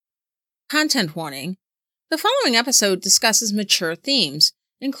Content warning. The following episode discusses mature themes,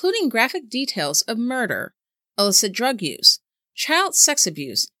 including graphic details of murder, illicit drug use, child sex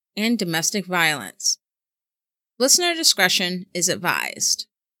abuse, and domestic violence. Listener discretion is advised.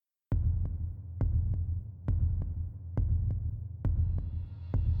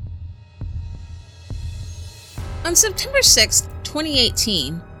 On September 6,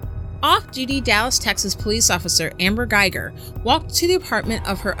 2018, off-duty Dallas, Texas police officer Amber Geiger walked to the apartment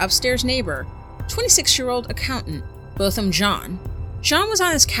of her upstairs neighbor, 26-year-old accountant Botham Jean. Jean was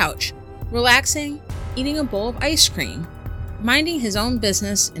on his couch, relaxing, eating a bowl of ice cream, minding his own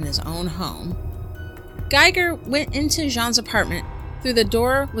business in his own home. Geiger went into Jean's apartment through the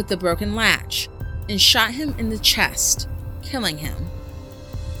door with the broken latch and shot him in the chest, killing him.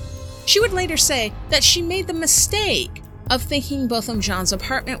 She would later say that she made the mistake of thinking Botham Jean's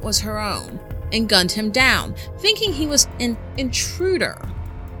apartment was her own and gunned him down, thinking he was an intruder.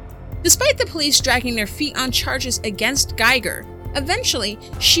 Despite the police dragging their feet on charges against Geiger, eventually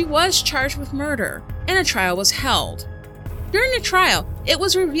she was charged with murder and a trial was held. During the trial, it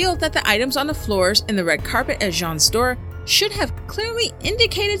was revealed that the items on the floors and the red carpet at Jean's door should have clearly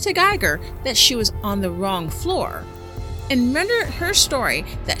indicated to Geiger that she was on the wrong floor, and rendered her story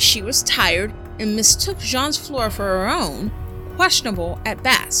that she was tired and mistook Jean's floor for her own questionable at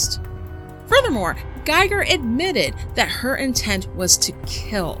best. Furthermore, Geiger admitted that her intent was to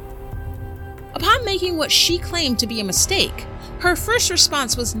kill. Upon making what she claimed to be a mistake, her first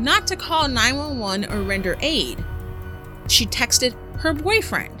response was not to call 911 or render aid. She texted her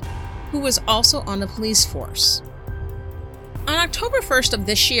boyfriend, who was also on the police force. On October 1st of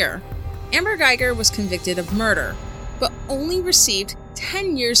this year, Amber Geiger was convicted of murder, but only received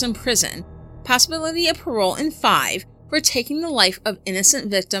 10 years in prison, possibility of parole in 5 for taking the life of innocent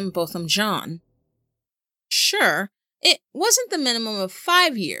victim Botham Jean. Sure, it wasn't the minimum of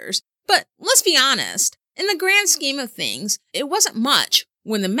 5 years, but let's be honest, in the grand scheme of things, it wasn't much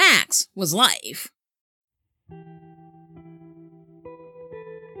when the max was life.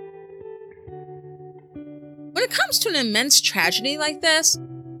 When it comes to an immense tragedy like this,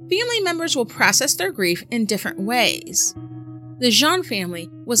 family members will process their grief in different ways. The Jean family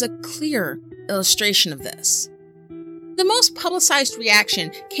was a clear illustration of this. The most publicized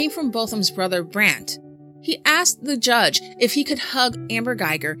reaction came from Botham's brother Brant. He asked the judge if he could hug Amber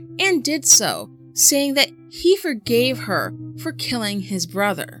Geiger and did so, saying that he forgave her for killing his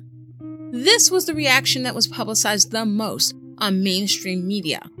brother. This was the reaction that was publicized the most on mainstream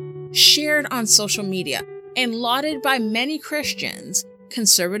media, shared on social media, and lauded by many Christians,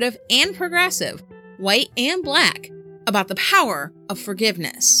 conservative and progressive, white and black, about the power of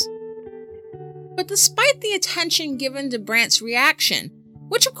forgiveness. But despite the attention given to Brant's reaction,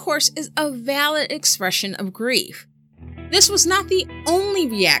 which of course is a valid expression of grief, this was not the only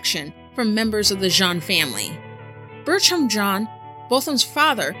reaction from members of the Jean family. Bertram Jean, Botham's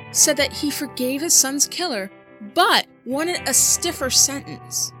father, said that he forgave his son's killer, but wanted a stiffer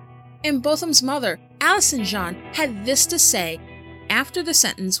sentence. And Botham's mother, Allison Jean, had this to say after the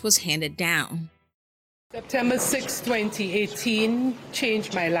sentence was handed down. September 6, 2018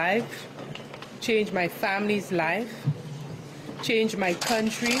 changed my life, changed my family's life, changed my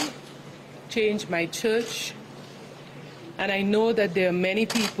country, changed my church. And I know that there are many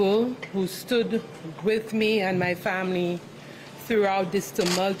people who stood with me and my family throughout this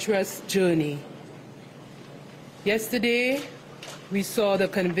tumultuous journey. Yesterday, we saw the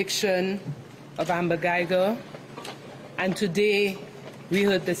conviction of Amber Geiger, and today we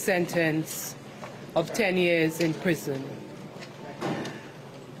heard the sentence of 10 years in prison.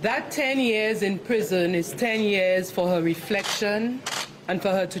 That 10 years in prison is 10 years for her reflection and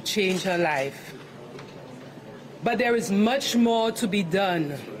for her to change her life. But there is much more to be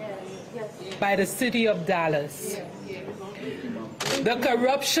done by the city of Dallas. The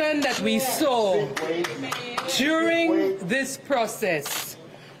corruption that we saw during this process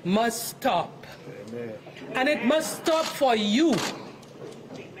must stop. And it must stop for you.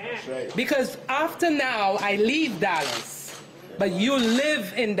 Because after now, I leave Dallas, but you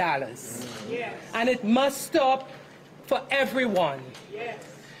live in Dallas. And it must stop for everyone.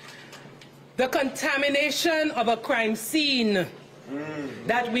 The contamination of a crime scene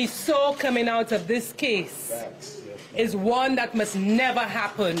that we saw coming out of this case is one that must never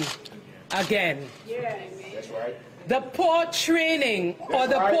happen again. The poor training or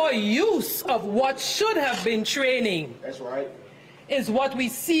the poor use of what should have been training is what we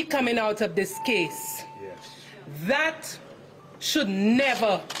see coming out of this case. That should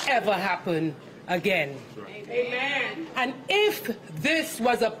never, ever happen again. Amen. And if this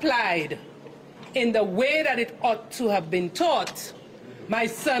was applied in the way that it ought to have been taught, my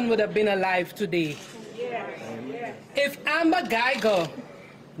son would have been alive today. If Amber Guyger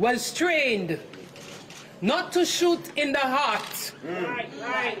was trained not to shoot in the heart,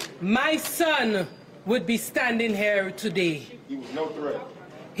 my son would be standing here today. He was no threat.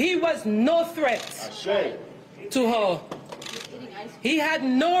 He was no threat to her. He had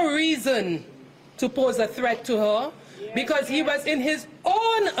no reason to pose a threat to her because he was in his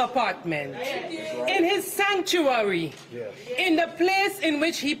own apartment, in his sanctuary, in the place in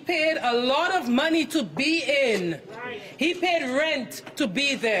which he paid a lot of money to be in. He paid rent to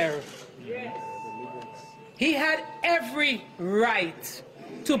be there. He had every right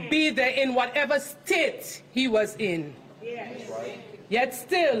to be there in whatever state he was in. Yet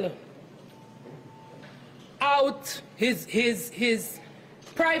still, his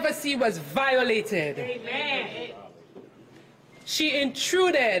privacy was violated. Amen. She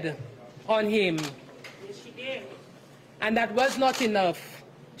intruded on him. Yes, she did. And that was not enough.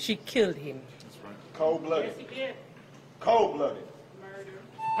 She killed him. That's right. Cold-blooded. Yes, she did. Cold-blooded. Murder.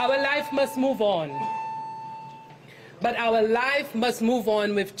 Our life must move on. But our life must move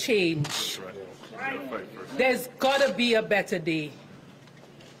on with change. That's right. There's got to be a better day.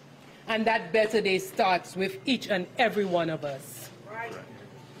 And that better day starts with each and every one of us. Right.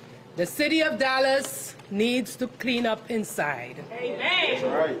 The city of Dallas needs to clean up inside. Amen.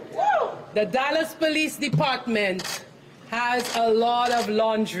 Right. The Dallas Police Department has a lot of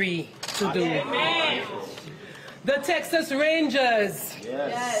laundry to do. Amen. The Texas Rangers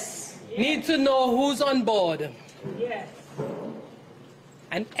need to know who's on board. Yes.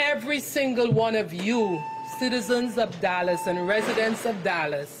 And every single one of you, citizens of Dallas and residents of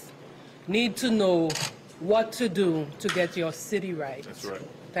Dallas, need to know what to do to get your city right. That's right.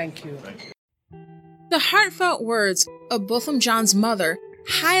 Thank you. The heartfelt words of Botham Jean's mother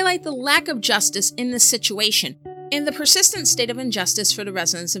highlight the lack of justice in this situation and the persistent state of injustice for the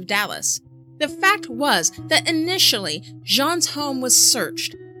residents of Dallas. The fact was that initially, Jean's home was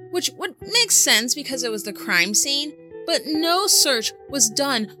searched, which would make sense because it was the crime scene, but no search was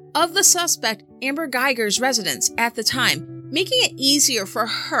done of the suspect Amber Guyger's residence at the time, making it easier for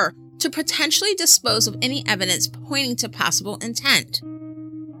her to potentially dispose of any evidence pointing to possible intent.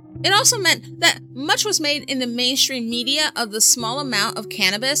 It also meant that much was made in the mainstream media of the small amount of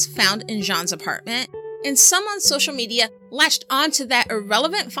cannabis found in Jean's apartment, and some on social media latched onto that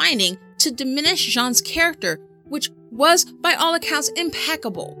irrelevant finding to diminish Jean's character, which was, by all accounts,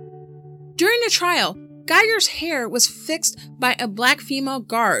 impeccable. During the trial, Guyger's hair was fixed by a black female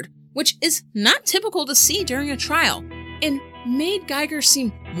guard, which is not typical to see during a trial, and made Guyger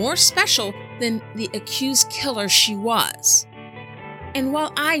seem more special than the accused killer she was. And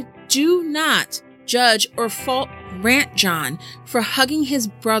while I do not judge or fault Grant John for hugging his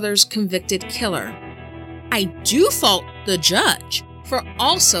brother's convicted killer, I do fault the judge for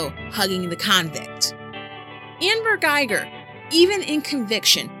also hugging the convict. Amber Guyger, even in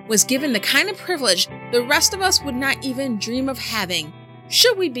conviction, was given the kind of privilege the rest of us would not even dream of having,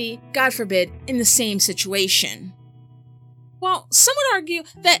 should we be, God forbid, in the same situation. While some would argue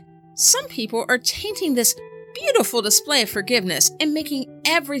that some people are tainting this beautiful display of forgiveness and making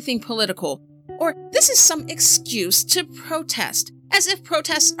everything political, or this is some excuse to protest, as if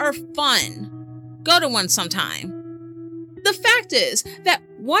protests are fun. Go to one sometime. The fact is that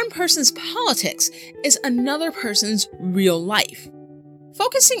one person's politics is another person's real life.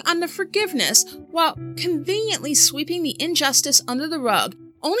 Focusing on the forgiveness while conveniently sweeping the injustice under the rug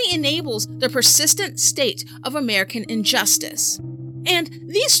only enables the persistent state of American injustice. And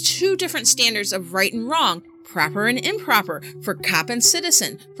these two different standards of right and wrong, proper and improper, for cop and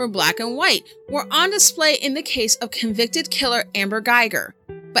citizen, for black and white, were on display in the case of convicted killer Amber Guyger,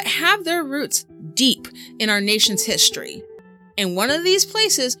 but have their roots deep in our nation's history. And one of these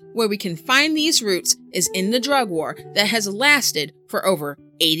places where we can find these roots is in the drug war that has lasted for over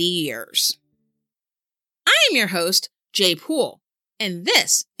 80 years. I am your host, Jay Poole, and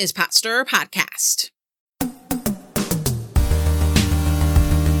this is Pot Stirrer Podcast.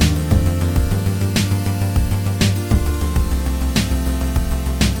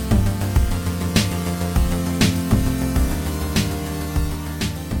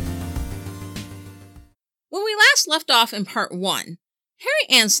 When we last left off in part 1,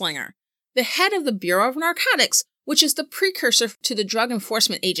 Harry Anslinger, the head of the Bureau of Narcotics, which is the precursor to the Drug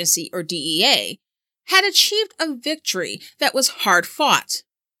Enforcement Agency, or DEA, had achieved a victory that was hard fought.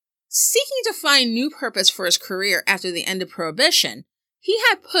 Seeking to find new purpose for his career after the end of Prohibition, he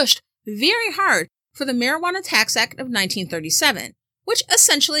had pushed very hard for the Marijuana Tax Act of 1937, which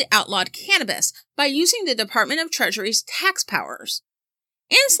essentially outlawed cannabis by using the Department of Treasury's tax powers.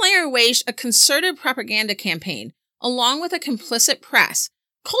 Anslinger waged a concerted propaganda campaign, along with a complicit press,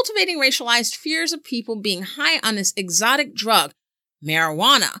 cultivating racialized fears of people being high on this exotic drug,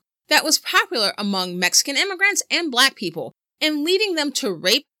 marijuana, that was popular among Mexican immigrants and Black people, and leading them to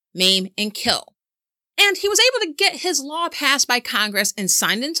rape, maim, and kill. And he was able to get his law passed by Congress and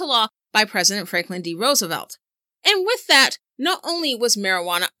signed into law by President Franklin D. Roosevelt. And with that, not only was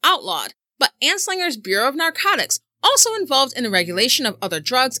marijuana outlawed, but Anslinger's Bureau of Narcotics, also involved in the regulation of other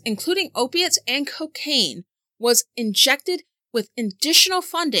drugs, including opiates and cocaine, was injected with additional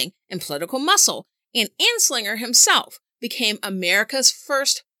funding and political muscle, and Anslinger himself became America's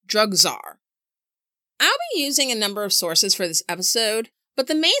first drug czar. I'll be using a number of sources for this episode, but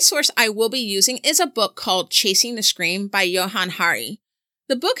the main source I will be using is a book called Chasing the Scream by Johann Hari.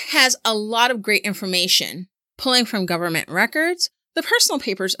 The book has a lot of great information, pulling from government records, the personal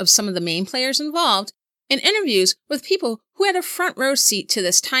papers of some of the main players involved, and interviews with people who had a front row seat to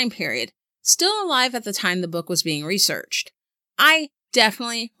this time period, still alive at the time the book was being researched. I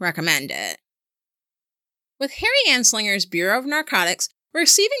definitely recommend it. With Harry Anslinger's Bureau of Narcotics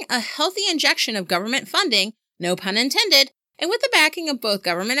receiving a healthy injection of government funding, no pun intended, and with the backing of both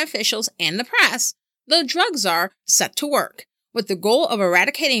government officials and the press, the drug czar set to work, with the goal of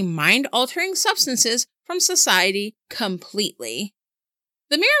eradicating mind-altering substances from society completely.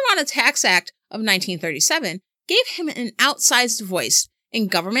 The Marijuana Tax Act of 1937 gave him an outsized voice in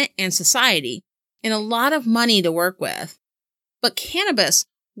government and society, and a lot of money to work with. But cannabis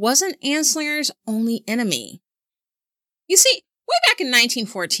wasn't Anslinger's only enemy. You see, way back in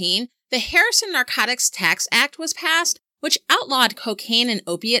 1914, the Harrison Narcotics Tax Act was passed, which outlawed cocaine and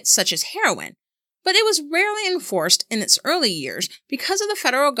opiates such as heroin, but it was rarely enforced in its early years because of the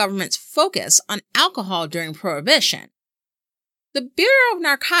federal government's focus on alcohol during Prohibition. The Bureau of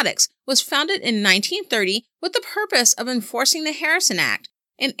Narcotics was founded in 1930 with the purpose of enforcing the Harrison Act,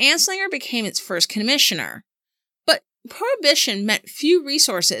 and Anslinger became its first commissioner. But Prohibition meant few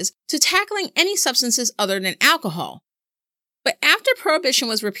resources to tackling any substances other than alcohol. But after Prohibition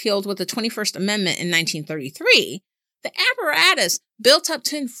was repealed with the 21st Amendment in 1933, the apparatus built up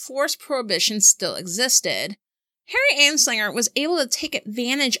to enforce Prohibition still existed. Harry Anslinger was able to take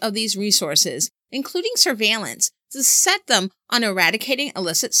advantage of these resources, including surveillance, to set them on eradicating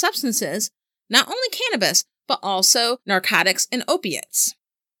illicit substances, not only cannabis, but also narcotics and opiates.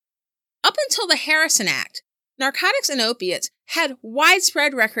 Up until the Harrison Act, narcotics and opiates had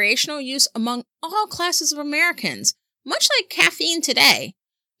widespread recreational use among all classes of Americans, much like caffeine today.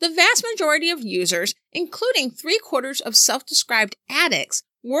 The vast majority of users, including 3/4 of self-described addicts,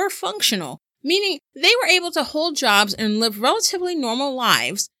 were functional, meaning they were able to hold jobs and live relatively normal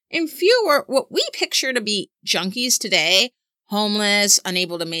lives, and few were what we picture to be junkies today, homeless,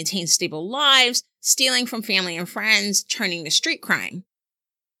 unable to maintain stable lives, stealing from family and friends, turning to street crime.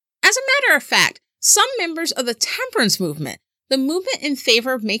 As a matter of fact, some members of the temperance movement, the movement in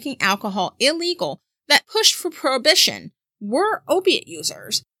favor of making alcohol illegal that pushed for prohibition, were opiate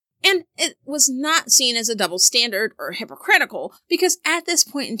users. And it was not seen as a double standard or hypocritical because at this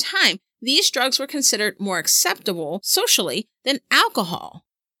point in time, these drugs were considered more acceptable socially than alcohol.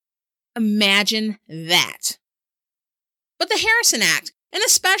 Imagine that. But the Harrison Act, and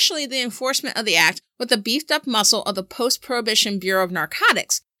especially the enforcement of the act with the beefed-up muscle of the post-Prohibition Bureau of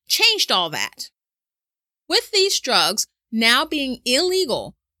Narcotics, changed all that. With these drugs now being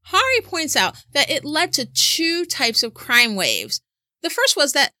illegal, Hari points out that it led to two types of crime waves. The first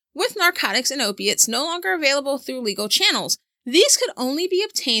was that with narcotics and opiates no longer available through legal channels, these could only be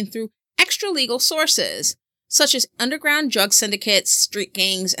obtained through extra-legal sources, such as underground drug syndicates, street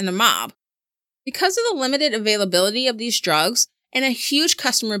gangs, and the mob. Because of the limited availability of these drugs and a huge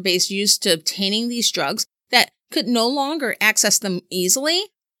customer base used to obtaining these drugs that could no longer access them easily,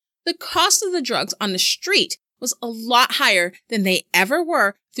 the cost of the drugs on the street was a lot higher than they ever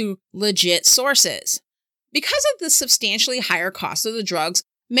were through legit sources. Because of the substantially higher cost of the drugs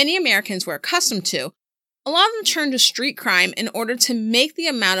many Americans were accustomed to, a lot of them turned to street crime in order to make the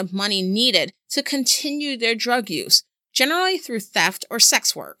amount of money needed to continue their drug use, generally through theft or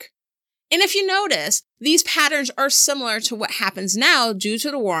sex work. And if you notice, these patterns are similar to what happens now due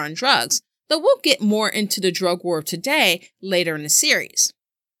to the war on drugs, though we'll get more into the drug war of today later in the series.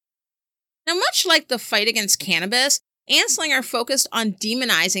 Now, much like the fight against cannabis, Anslinger focused on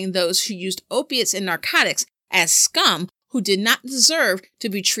demonizing those who used opiates and narcotics as scum who did not deserve to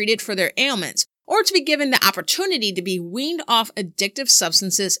be treated for their ailments or to be given the opportunity to be weaned off addictive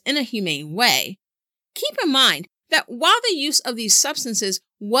substances in a humane way. Keep in mind that while the use of these substances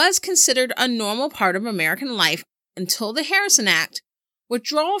was considered a normal part of American life until the Harrison Act,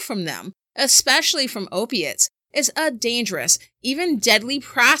 withdrawal from them, especially from opiates, is a dangerous, even deadly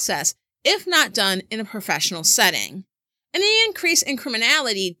process if not done in a professional setting. And the increase in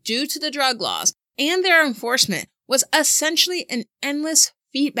criminality due to the drug laws and their enforcement was essentially an endless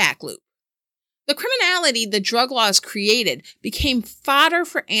feedback loop. The criminality the drug laws created became fodder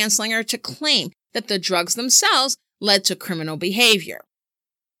for Anslinger to claim that the drugs themselves led to criminal behavior.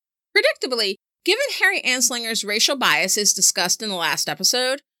 Predictably, given Harry Anslinger's racial biases discussed in the last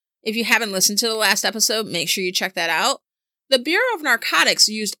episode, if you haven't listened to the last episode, make sure you check that out, the Bureau of Narcotics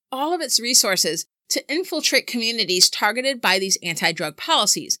used all of its resources to infiltrate communities targeted by these anti-drug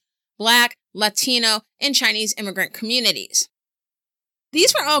policies, Black, Latino, and Chinese immigrant communities.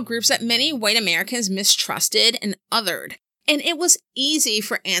 These were all groups that many white Americans mistrusted and othered, and it was easy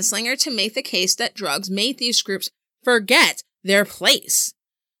for Anslinger to make the case that drugs made these groups forget their place.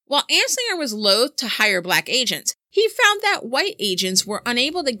 While Anslinger was loath to hire Black agents, he found that white agents were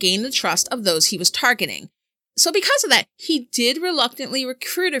unable to gain the trust of those he was targeting. So because of that, he did reluctantly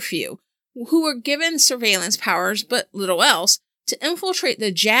recruit a few, who were given surveillance powers but little else, to infiltrate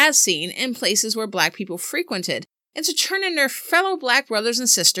the jazz scene in places where Black people frequented, and to turn in their fellow Black brothers and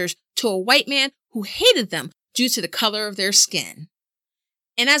sisters to a white man who hated them due to the color of their skin.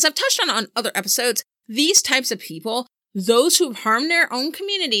 And as I've touched on other episodes, these types of people, those who have harmed their own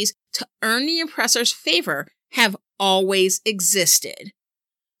communities to earn the oppressor's favor, have always existed.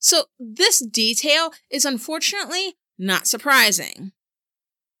 So this detail is unfortunately not surprising.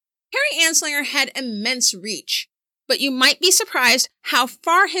 Harry Anslinger had immense reach, but you might be surprised how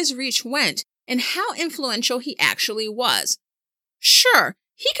far his reach went and how influential he actually was. Sure,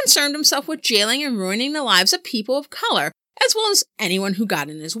 he concerned himself with jailing and ruining the lives of people of color, as well as anyone who got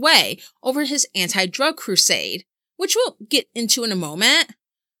in his way, over his anti-drug crusade, which we'll get into in a moment.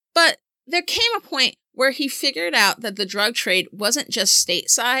 But there came a point where he figured out that the drug trade wasn't just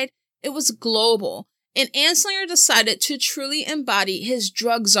stateside, it was global, and Anslinger decided to truly embody his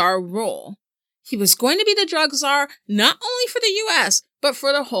drug czar role. He was going to be the drug czar not only for the US, but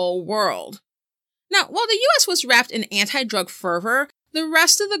for the whole world. Now, while the US was wrapped in anti-drug fervor, the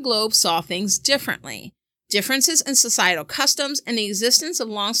rest of the globe saw things differently. Differences in societal customs and the existence of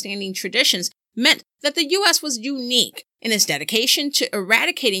long-standing traditions meant that the US was unique in its dedication to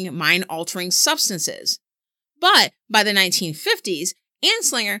eradicating mind-altering substances. But by the 1950s,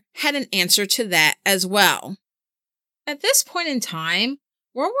 Anslinger had an answer to that as well. At this point in time,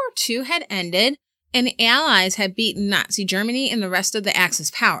 World War II had ended, and the Allies had beaten Nazi Germany and the rest of the Axis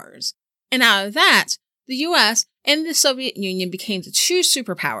powers. And out of that, the US and the Soviet Union became the two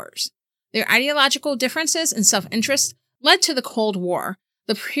superpowers. Their ideological differences and self-interest led to the Cold War,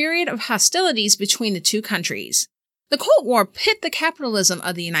 the period of hostilities between the two countries. The Cold War pit the capitalism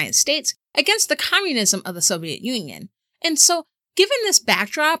of the United States against the communism of the Soviet Union. And so, given this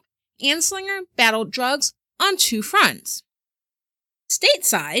backdrop, Anslinger battled drugs on two fronts.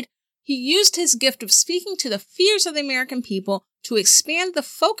 Stateside, he used his gift of speaking to the fears of the American people to expand the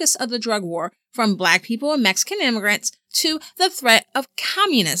focus of the drug war from Black people and Mexican immigrants to the threat of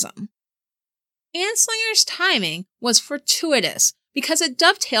communism. Anslinger's timing was fortuitous because it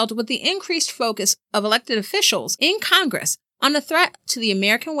dovetailed with the increased focus of elected officials in Congress on the threat to the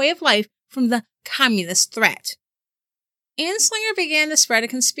American way of life from the communist threat. Anslinger began to spread a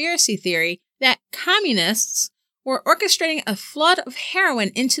conspiracy theory that communists were orchestrating a flood of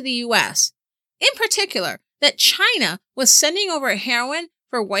heroin into the U.S., in particular, that China was sending over heroin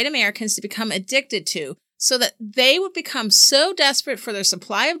for white Americans to become addicted to so that they would become so desperate for their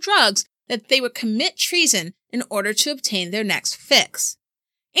supply of drugs that they would commit treason in order to obtain their next fix.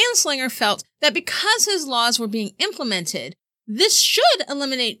 Anslinger felt that because his laws were being implemented, this should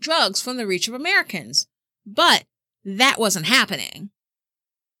eliminate drugs from the reach of Americans. But that wasn't happening.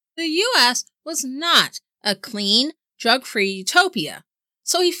 The U.S. was not a clean, drug-free utopia,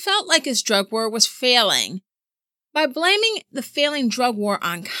 so he felt like his drug war was failing. By blaming the failing drug war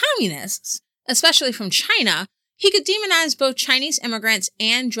on communists, especially from China, he could demonize both Chinese immigrants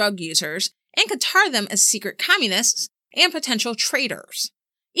and drug users, and could tar them as secret communists and potential traitors.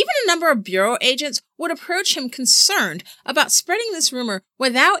 Even a number of bureau agents would approach him concerned about spreading this rumor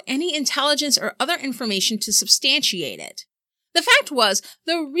without any intelligence or other information to substantiate it. The fact was,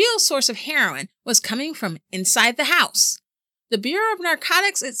 the real source of heroin was coming from inside the house. The Bureau of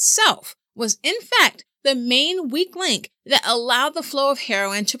Narcotics itself was, in fact, the main weak link that allowed the flow of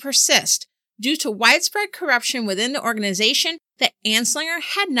heroin to persist due to widespread corruption within the organization that Anslinger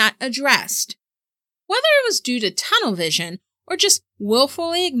had not addressed. Whether it was due to tunnel vision or just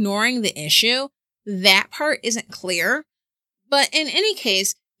willfully ignoring the issue, that part isn't clear. But in any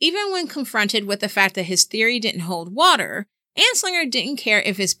case, even when confronted with the fact that his theory didn't hold water, Anslinger didn't care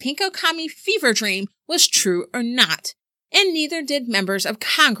if his pinko commie fever dream was true or not, and neither did members of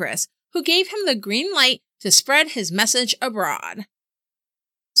Congress, who gave him the green light to spread his message abroad.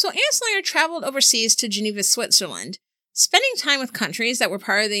 So Anslinger traveled overseas to Geneva, Switzerland, spending time with countries that were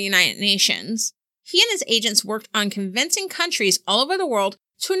part of the United Nations. He and his agents worked on convincing countries all over the world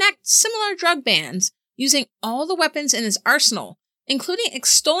to enact similar drug bans, using all the weapons in his arsenal, including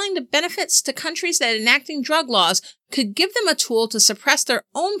extolling the benefits to countries that enacting drug laws could give them a tool to suppress their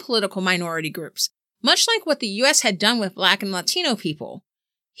own political minority groups, much like what the U.S. had done with Black and Latino people.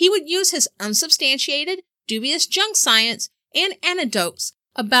 He would use his unsubstantiated, dubious junk science and anecdotes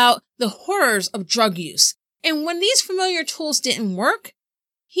about the horrors of drug use, and when these familiar tools didn't work,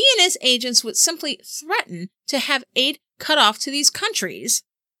 he and his agents would simply threaten to have aid cut off to these countries.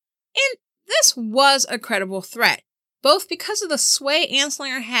 And this was a credible threat, both because of the sway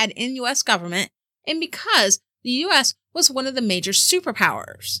Anslinger had in U.S. government and because the U.S. was one of the major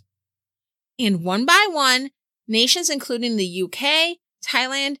superpowers. And one by one, nations including the UK,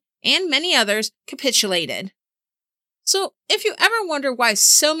 Thailand, and many others capitulated. So if you ever wonder why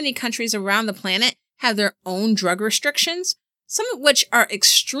so many countries around the planet have their own drug restrictions, some of which are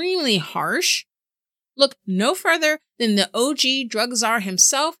extremely harsh, look no further than the OG drug czar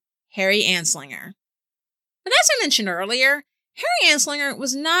himself, Harry Anslinger. But as I mentioned earlier, Harry Anslinger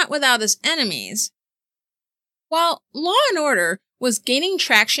was not without his enemies. While Law and Order was gaining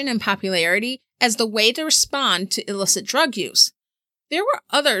traction and popularity as the way to respond to illicit drug use, there were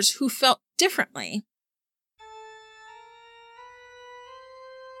others who felt differently.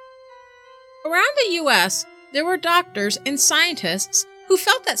 Around the U.S., there were doctors and scientists who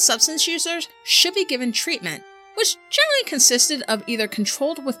felt that substance users should be given treatment, which generally consisted of either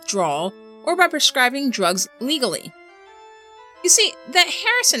controlled withdrawal or by prescribing drugs legally. You see, the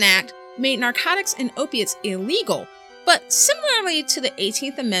Harrison Act made narcotics and opiates illegal, but similarly to the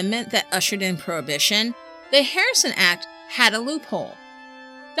 18th Amendment that ushered in Prohibition, the Harrison Act had a loophole.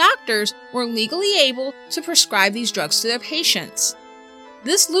 Doctors were legally able to prescribe these drugs to their patients.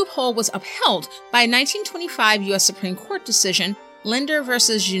 This loophole was upheld by a 1925 U.S. Supreme Court decision, Linder v.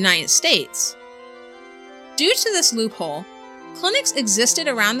 United States. Due to this loophole, clinics existed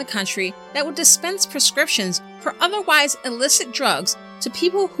around the country that would dispense prescriptions for otherwise illicit drugs to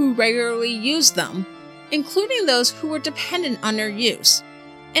people who regularly used them, including those who were dependent on their use.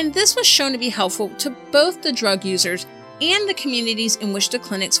 And this was shown to be helpful to both the drug users and the communities in which the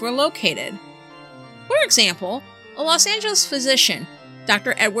clinics were located. For example, a Los Angeles physician,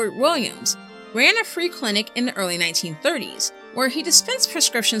 Dr. Edward Williams, ran a free clinic in the early 1930s, where he dispensed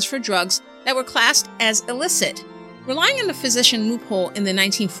prescriptions for drugs that were classed as illicit, relying on the physician loophole in the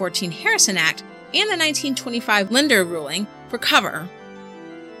 1914 Harrison Act and the 1925 Linder ruling for cover.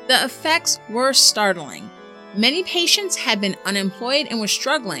 The effects were startling. Many patients had been unemployed and were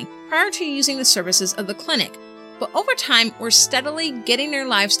struggling prior to using the services of the clinic, but over time were steadily getting their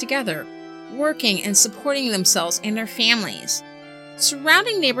lives together, working and supporting themselves and their families.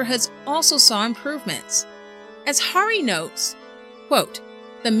 Surrounding neighborhoods also saw improvements. As Hari notes, quote,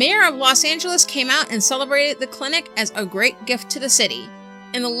 "The mayor of Los Angeles came out and celebrated the clinic as a great gift to the city,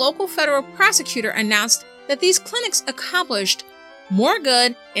 and the local federal prosecutor announced that these clinics accomplished more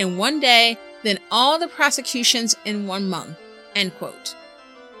good in one day than all the prosecutions in 1 month," end quote.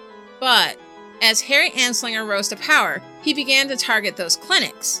 But as Harry Anslinger rose to power, he began to target those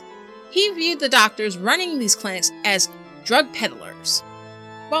clinics. He viewed the doctors running these clinics as drug peddlers.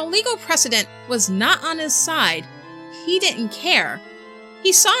 While legal precedent was not on his side, he didn't care.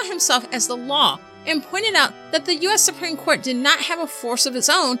 He saw himself as the law and pointed out that the U.S. Supreme Court did not have a force of its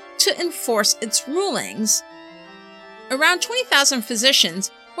own to enforce its rulings. Around 20,000 physicians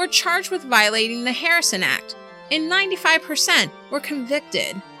were charged with violating the Harrison Act, and 95% were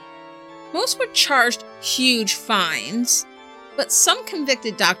convicted. Most were charged huge fines, but some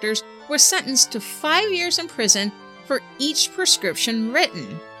convicted doctors were sentenced to 5 years in prison for each prescription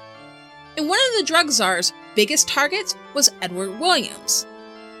written. And one of the drug czar's biggest targets was Edward Williams.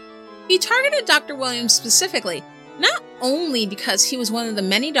 He targeted Dr. Williams specifically, not only because he was one of the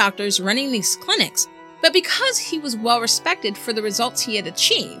many doctors running these clinics, but because he was well respected for the results he had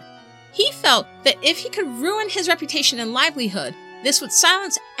achieved. He felt that if he could ruin his reputation and livelihood, this would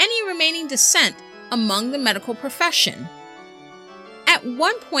silence any remaining dissent among the medical profession. At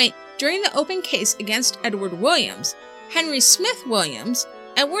one point during the open case against Edward Williams, Henry Smith Williams,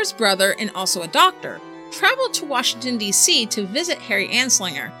 Edward's brother and also a doctor, traveled to Washington, D.C. to visit Harry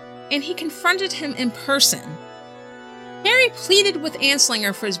Anslinger, and he confronted him in person. Harry pleaded with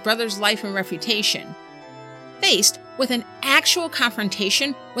Anslinger for his brother's life and reputation. Faced with an actual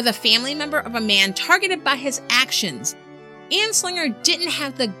confrontation with a family member of a man targeted by his actions, Anslinger didn't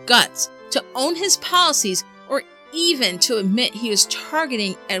have the guts to own his policies or even to admit he was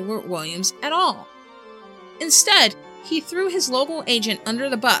targeting Edward Williams at all. Instead, he threw his local agent under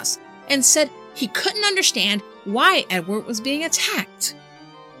the bus and said he couldn't understand why Edward was being attacked.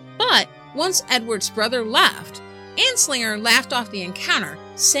 But once Edward's brother left, Anslinger laughed off the encounter,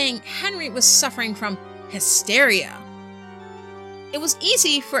 saying Henry was suffering from hysteria. It was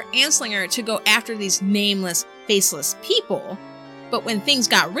easy for Anslinger to go after these nameless, faceless people, but when things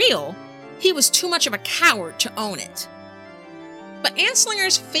got real, he was too much of a coward to own it. But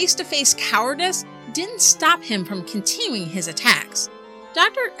Anslinger's face-to-face cowardice didn't stop him from continuing his attacks.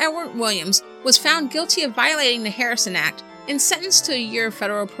 Dr. Edward Williams was found guilty of violating the Harrison Act and sentenced to a year of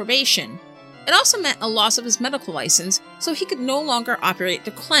federal probation. It also meant a loss of his medical license, so he could no longer operate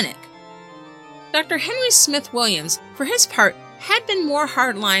the clinic. Dr. Henry Smith Williams, for his part, had been more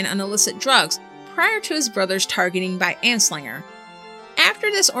hardline on illicit drugs prior to his brother's targeting by Anslinger.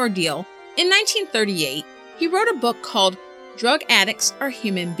 After this ordeal, in 1938, he wrote a book called Drug Addicts Are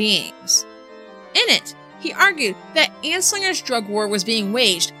Human Beings. In it, he argued that Anslinger's drug war was being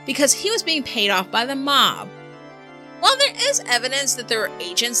waged because he was being paid off by the mob. While there is evidence that there were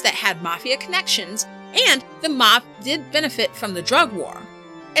agents that had mafia connections, and the mob did benefit from the drug war,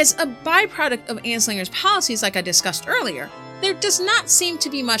 as a byproduct of Anslinger's policies like I discussed earlier, there does not seem to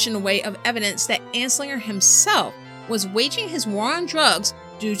be much in the way of evidence that Anslinger himself was waging his war on drugs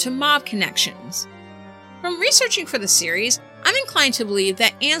due to mob connections. From researching for the series, I'm inclined to believe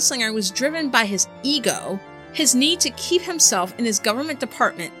that Anslinger was driven by his ego, his need to keep himself in his government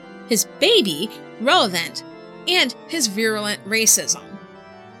department, his baby, relevant, and his virulent racism.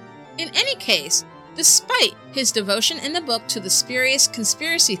 In any case, despite his devotion in the book to the spurious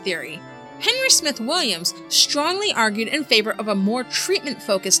conspiracy theory, Henry Smith Williams strongly argued in favor of a more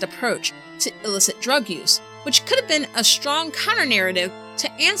treatment-focused approach to illicit drug use, which could have been a strong counter-narrative to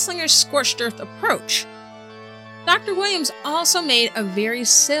Anslinger's scorched earth approach. Dr. Williams also made a very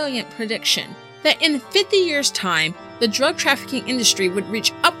salient prediction that in 50 years' time, the drug trafficking industry would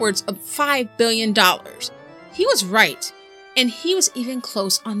reach upwards of $5 billion. He was right, and he was even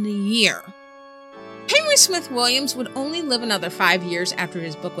close on the year. Henry Smith Williams would only live another 5 years after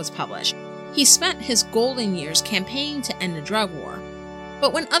his book was published. He spent his golden years campaigning to end the drug war.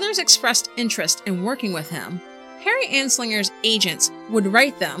 But when others expressed interest in working with him, Harry Anslinger's agents would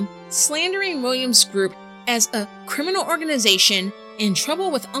write them, slandering Williams' group as a criminal organization in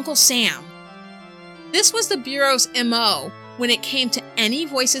trouble with Uncle Sam. This was the Bureau's MO when it came to any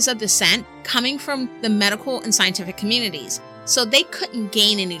voices of dissent coming from the medical and scientific communities, so they couldn't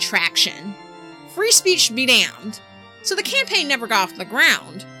gain any traction. Free speech be damned. So the campaign never got off the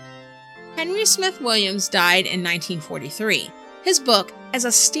ground. Henry Smith Williams died in 1943. His book, as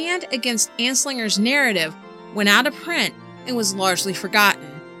a stand against Anslinger's narrative, went out of print and was largely forgotten,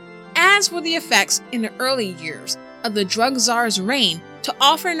 as were the effects in the early years of the drug czar's reign to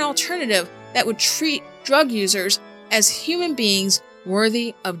offer an alternative that would treat drug users as human beings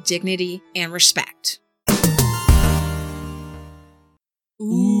worthy of dignity and respect.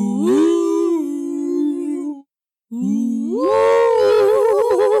 Ooh.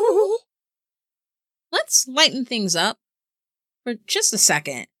 Ooh. Let's lighten things up for just a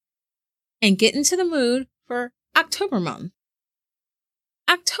second and get into the mood for October month.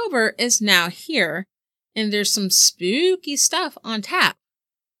 October is now here, and there's some spooky stuff on tap.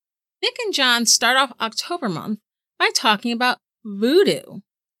 Nick and John start off October month by talking about voodoo.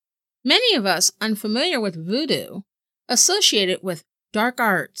 Many of us unfamiliar with voodoo associate it with dark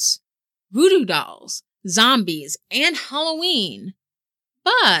arts, voodoo dolls, zombies, and Halloween.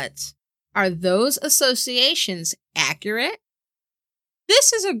 But are those associations accurate?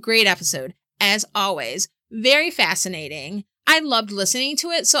 This is a great episode, as always, very fascinating. I loved listening to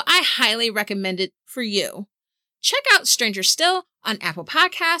it, so I highly recommend it for you. Check out Stranger Still on Apple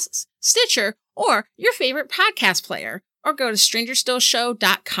Podcasts, Stitcher, or your favorite podcast player, or go to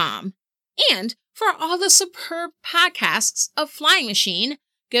strangerstillshow.com. And for all the superb podcasts of Flying Machine,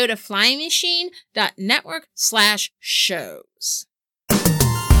 go to flyingmachine.network/shows.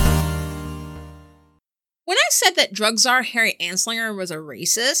 When I said that drug czar Harry Anslinger was a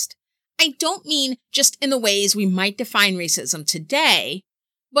racist, I don't mean just in the ways we might define racism today,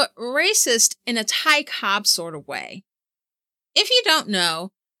 but racist in a Ty Cobb sort of way. If you don't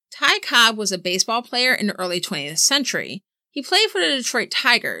know, Ty Cobb was a baseball player in the early 20th century. He played for the Detroit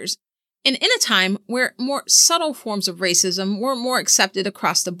Tigers, and in a time where more subtle forms of racism were more accepted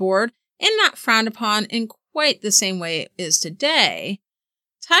across the board and not frowned upon in quite the same way it is today,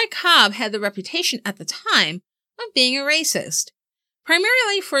 Ty Cobb had the reputation at the time of being a racist,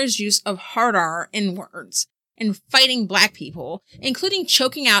 primarily for his use of hard R in words and fighting black people, including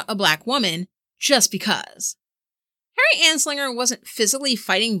choking out a black woman just because. Harry Anslinger wasn't physically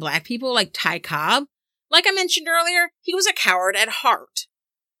fighting black people like Ty Cobb. Like I mentioned earlier, he was a coward at heart.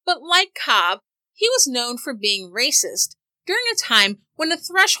 But like Cobb, he was known for being racist during a time when the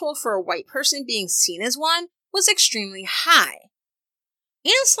threshold for a white person being seen as one was extremely high.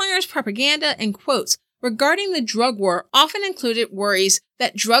 Anslinger's propaganda and quotes regarding the drug war often included worries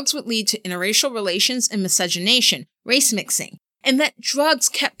that drugs would lead to interracial relations and miscegenation, race mixing, and that drugs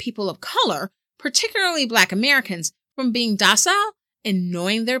kept people of color, particularly Black Americans, from being docile and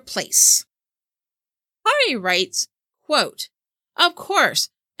knowing their place. Hari writes, quote, "Of course,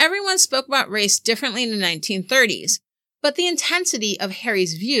 everyone spoke about race differently in the 1930s, but the intensity of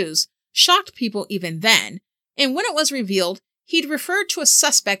Harry's views shocked people even then, and when it was revealed, he'd referred to a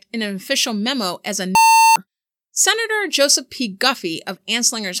suspect in an official memo as a n***er. Senator Joseph P. Guffey of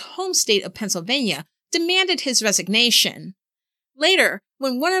Anslinger's home state of Pennsylvania demanded his resignation. Later,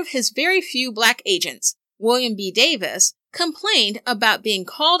 when one of his very few black agents, William B. Davis, complained about being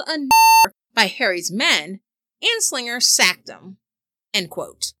called a n***er by Harry's men, Anslinger sacked him." End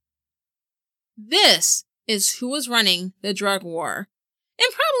quote. This is who was running the drug war,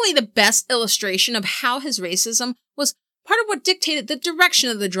 and probably the best illustration of how his racism was part of what dictated the direction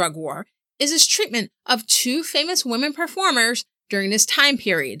of the drug war is his treatment of two famous women performers during this time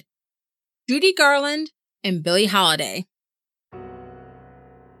period, Judy Garland and Billie Holiday.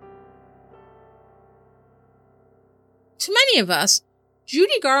 To many of us,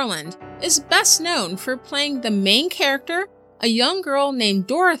 Judy Garland is best known for playing the main character, a young girl named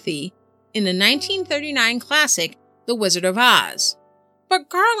Dorothy, in the 1939 classic The Wizard of Oz. But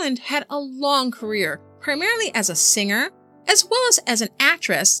Garland had a long career, primarily as a singer, as well as an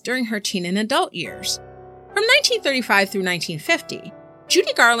actress during her teen and adult years. From 1935 through 1950,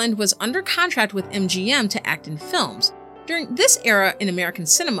 Judy Garland was under contract with MGM to act in films. During this era in American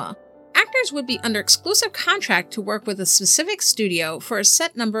cinema, actors would be under exclusive contract to work with a specific studio for a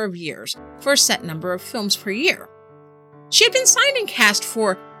set number of years, for a set number of films per year. She had been signed and cast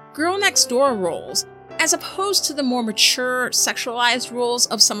for girl next door roles, as opposed to the more mature, sexualized roles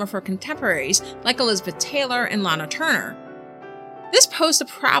of some of her contemporaries like Elizabeth Taylor and Lana Turner. This posed a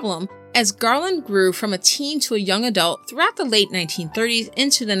problem as Garland grew from a teen to a young adult throughout the late 1930s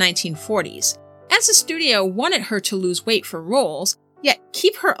into the 1940s, as the studio wanted her to lose weight for roles, yet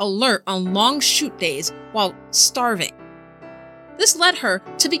keep her alert on long shoot days while starving. This led her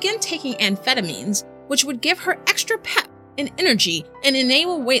to begin taking amphetamines, which would give her extra pep and energy and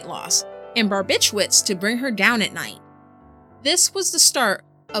enable weight loss, and barbiturates to bring her down at night. This was the start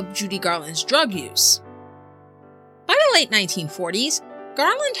of Judy Garland's drug use. By the late 1940s,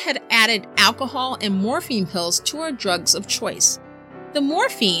 Garland had added alcohol and morphine pills to her drugs of choice. The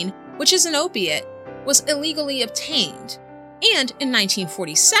morphine, which is an opiate, was illegally obtained, and in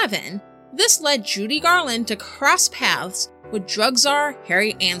 1947, this led Judy Garland to cross paths with drug czar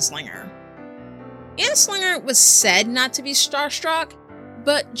Harry Anslinger. Anslinger was said not to be starstruck,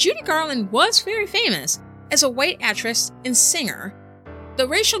 but Judy Garland was very famous as a white actress and singer. The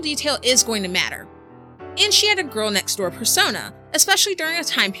racial detail is going to matter. And she had a girl next door persona, especially during a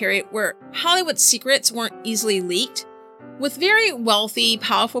time period where Hollywood secrets weren't easily leaked, with very wealthy,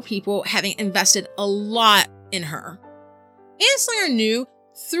 powerful people having invested a lot in her. Anslinger knew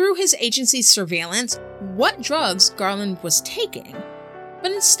through his agency's surveillance what drugs Garland was taking.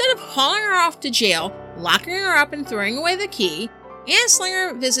 But instead of hauling her off to jail, locking her up and throwing away the key,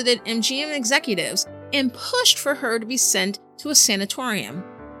 Anslinger visited MGM executives and pushed for her to be sent to a sanatorium.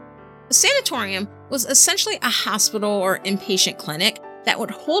 A sanatorium was essentially a hospital or inpatient clinic that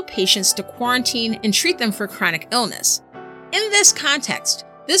would hold patients to quarantine and treat them for chronic illness. In this context,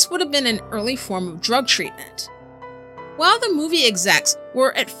 this would have been an early form of drug treatment. While the movie execs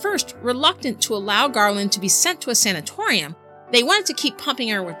were at first reluctant to allow Garland to be sent to a sanatorium, they wanted to keep pumping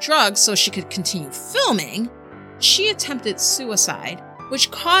her with drugs so she could continue filming, she attempted suicide,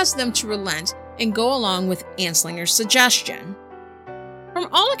 which caused them to relent and go along with Anslinger's suggestion. From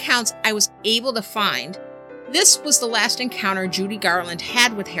all accounts I was able to find, this was the last encounter Judy Garland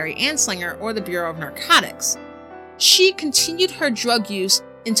had with Harry Anslinger or the Bureau of Narcotics. She continued her drug use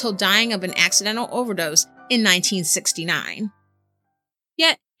until dying of an accidental overdose in 1969.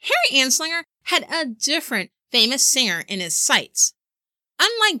 Yet, Harry Anslinger had a different famous singer in his sights.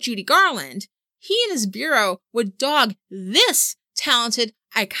 Unlike Judy Garland, he and his bureau would dog this talented,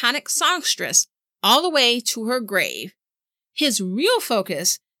 iconic songstress all the way to her grave. His real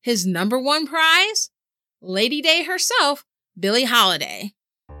focus, his number one prize? Lady Day herself, Billie Holiday.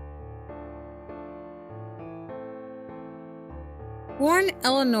 Born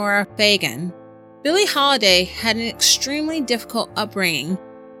Eleanora Fagan, Billie Holiday had an extremely difficult upbringing,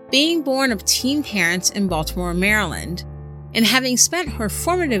 Being born of teen parents in Baltimore, Maryland, and having spent her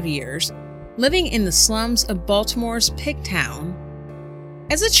formative years living in the slums of Baltimore's Pigtown.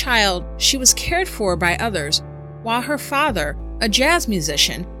 As a child, she was cared for by others, while her father, a jazz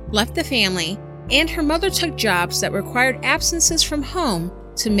musician, left the family, and her mother took jobs that required absences from home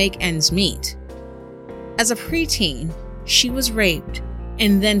to make ends meet. As a preteen, she was raped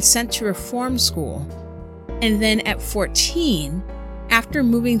and then sent to reform school. And then at 14, after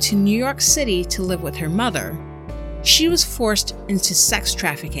moving to New York City to live with her mother, she was forced into sex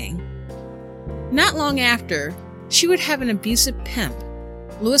trafficking. Not long after, she would have an abusive pimp,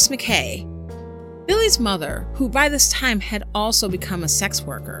 Louis McKay. Billy's mother, who by this time had also become a sex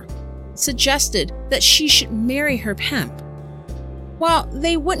worker, suggested that she should marry her pimp. While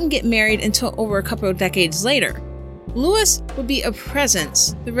they wouldn't get married until over a couple of decades later, Louis would be a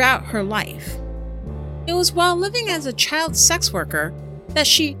presence throughout her life. It was while living as a child sex worker that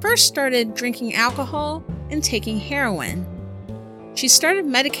she first started drinking alcohol and taking heroin. She started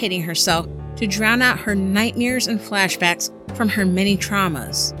medicating herself to drown out her nightmares and flashbacks from her many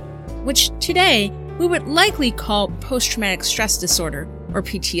traumas, which today we would likely call post-traumatic stress disorder or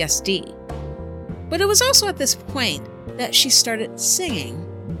PTSD. But it was also at this point that she started singing.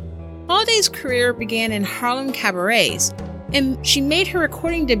 Holiday's career began in Harlem cabarets, and she made her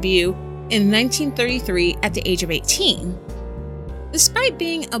recording debut in 1933 at the age of 18. Despite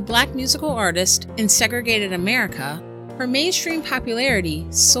being a black musical artist in segregated America, her mainstream popularity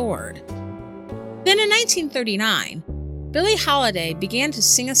soared. Then in 1939, Billie Holiday began to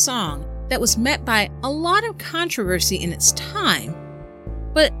sing a song that was met by a lot of controversy in its time,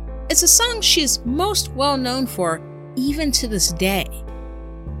 but it's a song she's most well known for even to this day.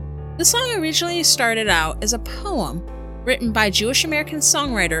 The song originally started out as a poem written by Jewish American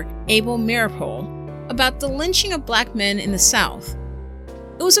songwriter Abel Meeropol about the lynching of black men in the South.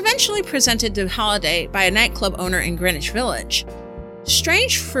 It was eventually presented to Holiday by a nightclub owner in Greenwich Village.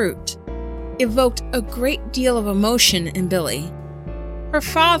 Strange Fruit evoked a great deal of emotion in Billie. Her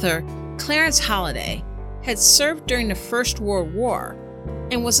father, Clarence Holiday, had served during the First World War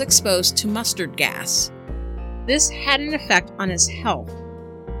and was exposed to mustard gas. This had an effect on his health.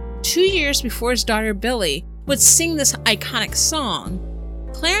 2 years before his daughter Billie would sing this iconic song,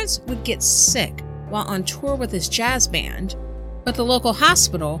 Clarence would get sick while on tour with his jazz band, but the local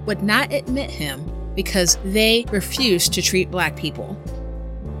hospital would not admit him because they refused to treat black people.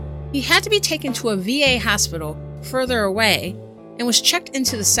 He had to be taken to a VA hospital further away and was checked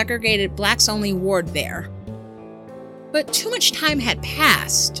into the segregated blacks-only ward there. But too much time had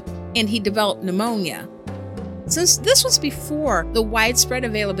passed, and he developed pneumonia. Since this was before the widespread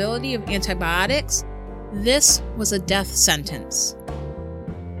availability of antibiotics, this was a death sentence.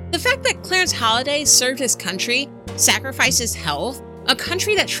 The fact that Clarence Holiday served his country, sacrificed his health, a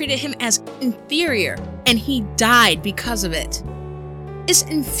country that treated him as inferior, and he died because of it, is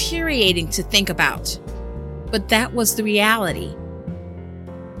infuriating to think about. But that was the reality.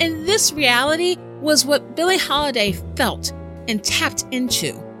 And this reality was what Billie Holiday felt and tapped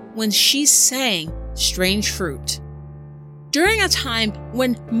into when she sang Strange Fruit. During a time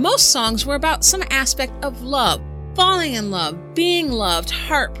when most songs were about some aspect of love, falling in love, being loved,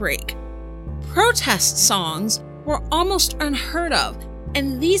 heartbreak, protest songs were almost unheard of,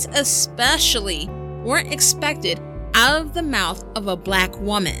 and these especially weren't expected out of the mouth of a black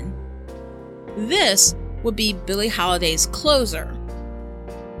woman. This would be Billie Holiday's closer.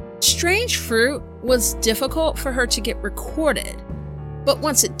 Strange Fruit was difficult for her to get recorded, but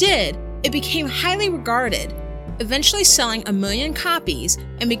once it did, it became highly regarded, eventually selling 1 million copies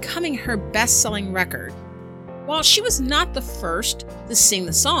and becoming her best-selling record. While she was not the first to sing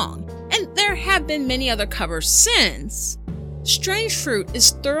the song, and there have been many other covers since, Strange Fruit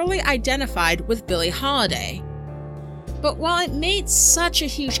is thoroughly identified with Billie Holiday. But while it made such a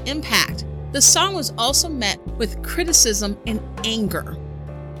huge impact, the song was also met with criticism and anger.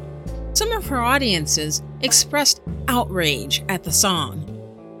 Some of her audiences expressed outrage at the song.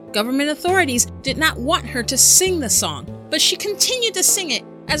 Government authorities did not want her to sing the song, but she continued to sing it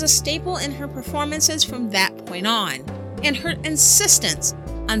as a staple in her performances from that point on, and her insistence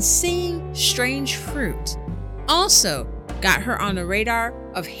on singing Strange Fruit also got her on the radar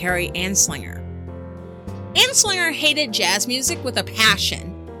of Harry Anslinger. Anslinger hated jazz music with a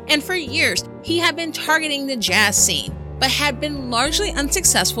passion, and for years he had been targeting the jazz scene, but had been largely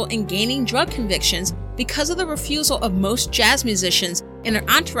unsuccessful in gaining drug convictions because of the refusal of most jazz musicians and their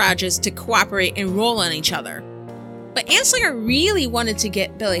entourages to cooperate and roll on each other. But Anslinger really wanted to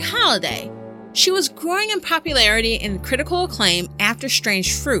get Billie Holiday. She was growing in popularity and critical acclaim after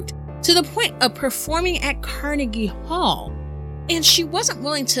Strange Fruit, to the point of performing at Carnegie Hall. and she wasn't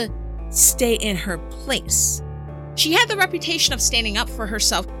willing to stay in her place. She had the reputation of standing up for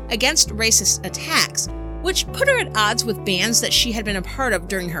herself against racist attacks, which put her at odds with bands that she had been a part of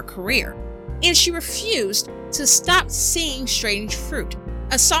during her career. And she refused to stop singing Strange Fruit,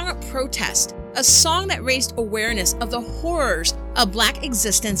 a song of protest, a song that raised awareness of the horrors of Black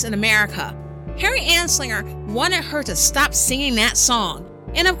existence in America. Harry Anslinger wanted her to stop singing that song,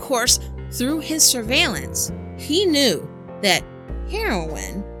 and of course, through his surveillance, he knew that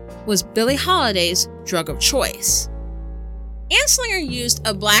heroin was Billie Holiday's drug of choice. Anslinger used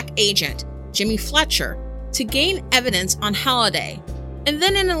a Black agent, Jimmy Fletcher, to gain evidence on Holiday, and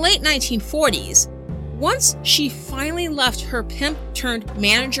then in the late 1940s, once she finally left her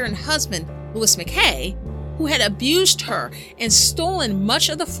pimp-turned-manager and husband, Louis McKay, who had abused her and stolen much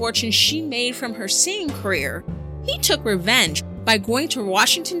of the fortune she made from her singing career, he took revenge by going to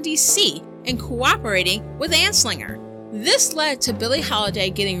Washington, D.C. and cooperating with Anslinger. This led to Billie Holiday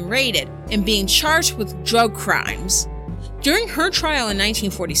getting raided and being charged with drug crimes. During her trial in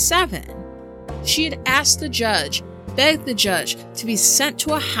 1947, she had begged the judge to be sent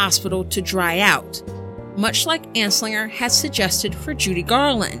to a hospital to dry out, much like Anslinger had suggested for Judy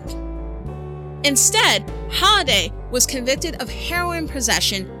Garland. Instead, Holiday was convicted of heroin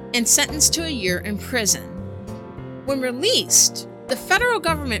possession and sentenced to a year in prison. When released, the federal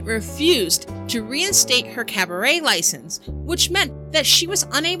government refused to reinstate her cabaret license, which meant that she was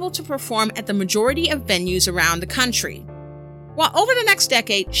unable to perform at the majority of venues around the country. While over the next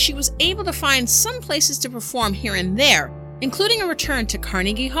decade, she was able to find some places to perform here and there, including a return to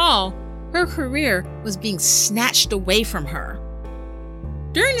Carnegie Hall, her career was being snatched away from her.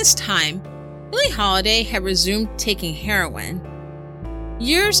 During this time, Billie Holiday had resumed taking heroin.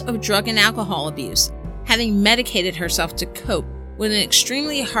 Years of drug and alcohol abuse, having medicated herself to cope with an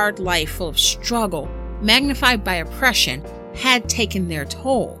extremely hard life full of struggle, magnified by oppression, had taken their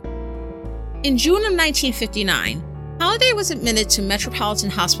toll. In June of 1959, Holiday was admitted to Metropolitan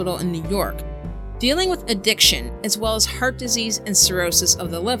Hospital in New York, dealing with addiction as well as heart disease and cirrhosis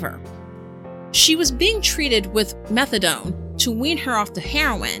of the liver. She was being treated with methadone to wean her off the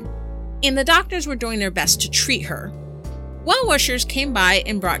heroin, and the doctors were doing their best to treat her. Well-wishers came by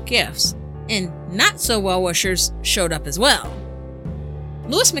and brought gifts, and not-so-well-wishers showed up as well.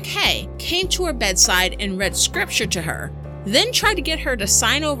 Louis McKay came to her bedside and read scripture to her, then tried to get her to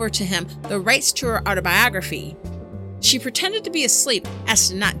sign over to him the rights to her autobiography. She pretended to be asleep as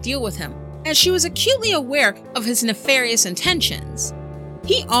to not deal with him, as she was acutely aware of his nefarious intentions.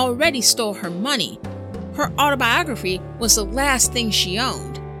 He already stole her money. Her autobiography was the last thing she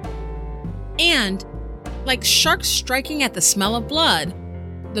owned. And, like sharks striking at the smell of blood,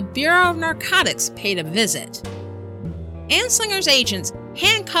 the Bureau of Narcotics paid a visit. Anslinger's agents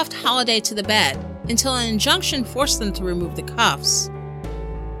handcuffed Holiday to the bed until an injunction forced them to remove the cuffs.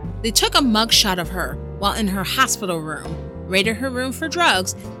 They took a mugshot of her while in her hospital room, raided her room for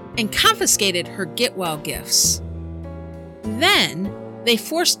drugs, and confiscated her get-well gifts. Then, they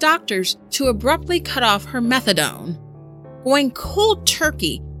forced doctors to abruptly cut off her methadone. Going cold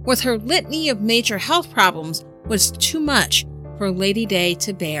turkey with her litany of major health problems was too much for Lady Day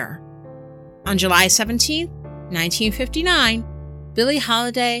to bear. On July 17, 1959, Billie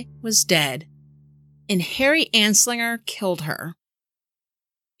Holiday was dead, and Harry Anslinger killed her.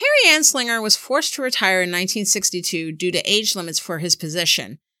 Harry Anslinger was forced to retire in 1962 due to age limits for his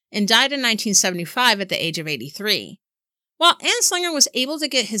position, and died in 1975 at the age of 83. While Anslinger was able to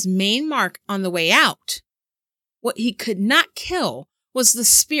get his main mark on the way out, what he could not kill was the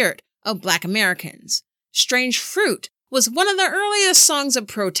spirit of Black Americans. Strange Fruit was one of the earliest songs of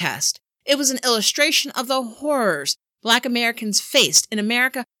protest. It was an illustration of the horrors Black Americans faced in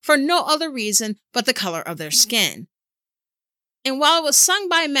America for no other reason but the color of their skin. And while it was sung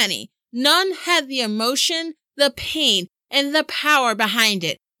by many, none had the emotion, the pain, and the power behind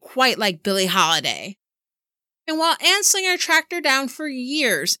it quite like Billie Holiday. And while Anslinger tracked her down for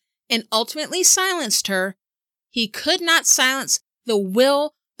years and ultimately silenced her, he could not silence the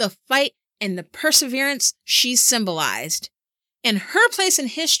will, the fight, and the perseverance she symbolized, and her place in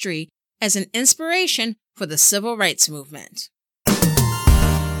history as an inspiration for the civil rights movement.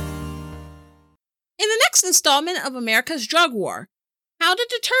 In the next installment of America's Drug War, how did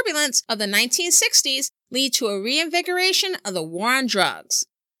the turbulence of the 1960s lead to a reinvigoration of the war on drugs?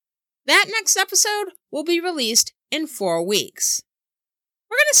 That next episode will be released in 4 weeks.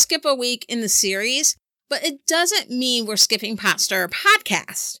 We're going to skip a week in the series, but it doesn't mean we're skipping Potstar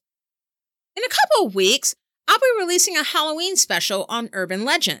Podcast. In a couple of weeks, I'll be releasing a Halloween special on urban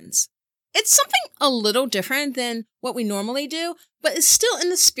legends. It's something a little different than what we normally do, but it's still in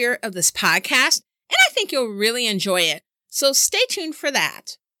the spirit of this podcast, and I think you'll really enjoy it. so stay tuned for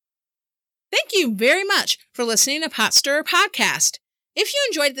that. Thank you very much for listening to Pot Stirrer Podcast. If you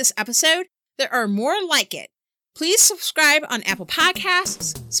enjoyed this episode, there are more like it. Please subscribe on Apple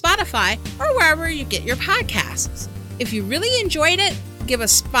Podcasts, Spotify, or wherever you get your podcasts. If you really enjoyed it, give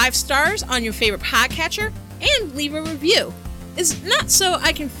us 5 stars on your favorite podcatcher and leave a review. It's not so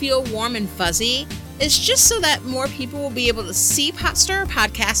I can feel warm and fuzzy. It's just so that more people will be able to see Pot Stirrer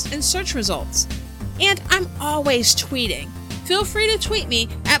Podcast in search results. And I'm always tweeting. Feel free to tweet me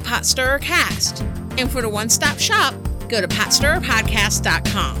at PotStirrerCast. And for the one-stop shop, go to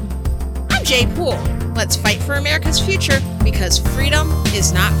PotStirrerPodcast.com. I'm Jay Poole. Let's fight for America's future because freedom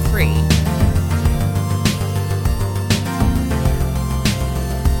is not free.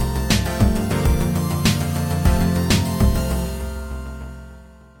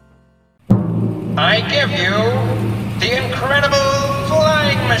 I give you the incredible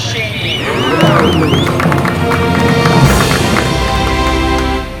flying machine.